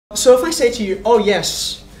So if I say to you, oh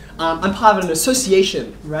yes, I'm part of an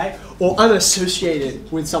association, right? Or I'm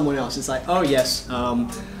associated with someone else. It's like, oh yes,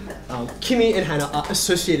 Kimmy and Hannah are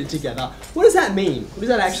associated together. What does that mean? What does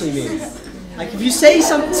that actually mean? Like if you say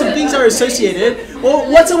some things are associated, or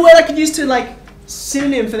what's a word I could use to like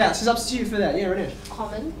synonym for that, so substitute for that? Yeah, right now.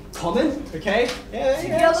 Common. Common? Okay.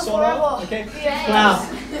 Yeah, sort of. Okay. Wow.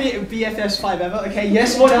 BFFs 5 ever. Okay,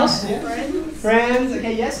 yes, what else? Yeah. Friends.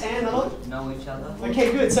 Okay, yes, and another one? Know each other.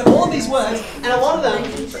 Okay, good. So all of these words, and a lot of them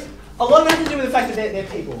have to do with the fact that they're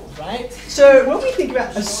people, right? So when we think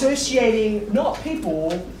about associating not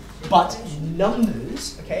people, but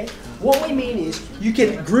numbers, okay, what we mean is you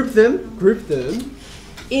can group them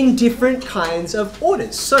in different kinds of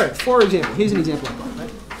orders. So, for example, here's an example I've got, right?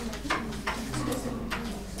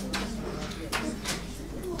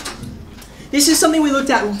 This is something we looked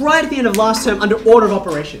at right at the end of last term under order of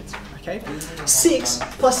operations. Okay? 6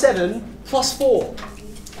 plus 7 plus 4.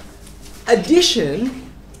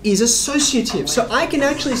 Addition is associative. So I can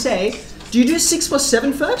actually say, do you do 6 plus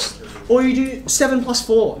 7 first? Or you do 7 plus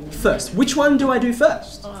 4 first? Which one do I do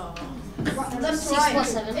first? 6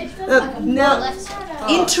 plus 7. Now,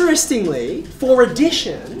 interestingly, for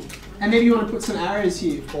addition, and maybe you want to put some arrows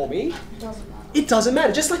here for me, it doesn't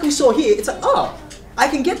matter. Just like we saw here, it's like, oh, I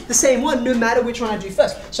can get the same one no matter which one I do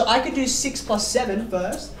first. So I could do 6 plus 7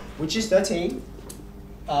 first, which is 13,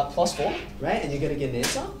 plus 4, right? And you're going to get an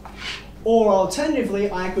answer. Or alternatively,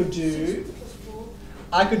 I could do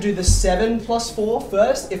the 7 plus 4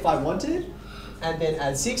 first if I wanted, and then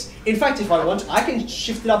add 6. In fact, if I want, I can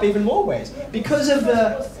shift it up even more ways. Because of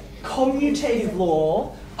the commutative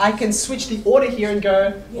law, I can switch the order here and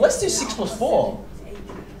go, let's do 6 plus 4.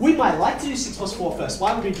 We might like to do 6 plus 4 first.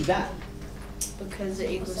 Why would we do that? Because it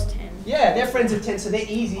equals 10. Yeah, they're friends of 10, so they're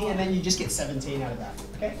easy, and then you just get 17 out of that.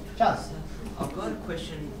 Okay, Charles? I've got a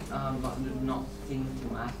question, but not thinking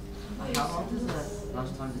to math. How long does the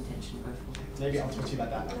last time's attention go for? Maybe I'll talk to you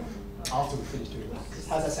about that after we finish doing that.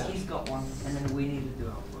 How's that sound? He's got one, and then we need to do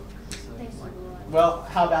our work. So Well,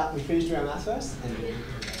 how about we finish doing our math first?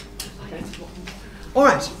 Okay. All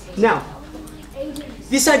right, now,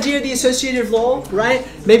 this idea of the associative law, right?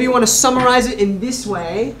 Maybe you want to summarize it in this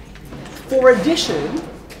way. For addition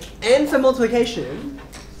and for multiplication,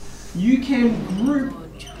 you can group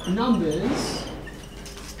numbers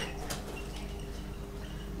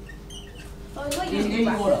in any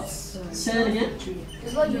order. Say that again.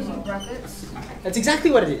 It's like using brackets. That's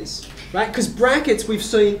exactly what it is, right? Because brackets we've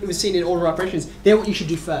seen in order operations, they're what you should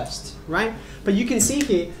do first, right? But you can see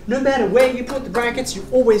here, no matter where you put the brackets, you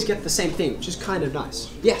always get the same thing, which is kind of nice.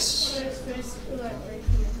 Yes?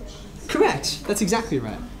 Correct. That's exactly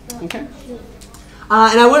right. Okay.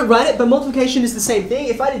 And I won't write it, but multiplication is the same thing.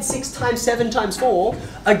 If I did 6 times 7 times 4,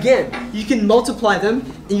 again, you can multiply them,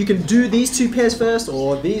 and you can do these two pairs first,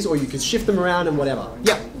 or these, or you can shift them around and whatever.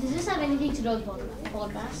 Yeah? Does this have anything to do with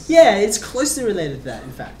board mass? Yeah, it's closely related to that,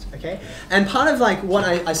 in fact, okay? And part of like what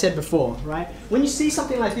I said before, right? When you see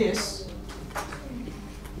something like this,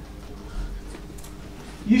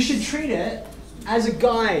 you should treat it as a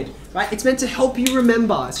guide, right? It's meant to help you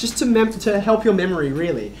remember. It's just to help your memory,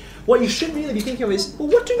 really. What you should really be thinking of is, well,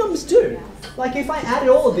 what do numbers do? Like if I added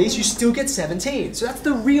all of these, you still get 17. So that's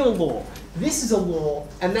the real law. This is a law,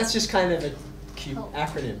 and that's just kind of a cute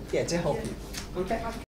acronym. Yeah, to help you. Okay?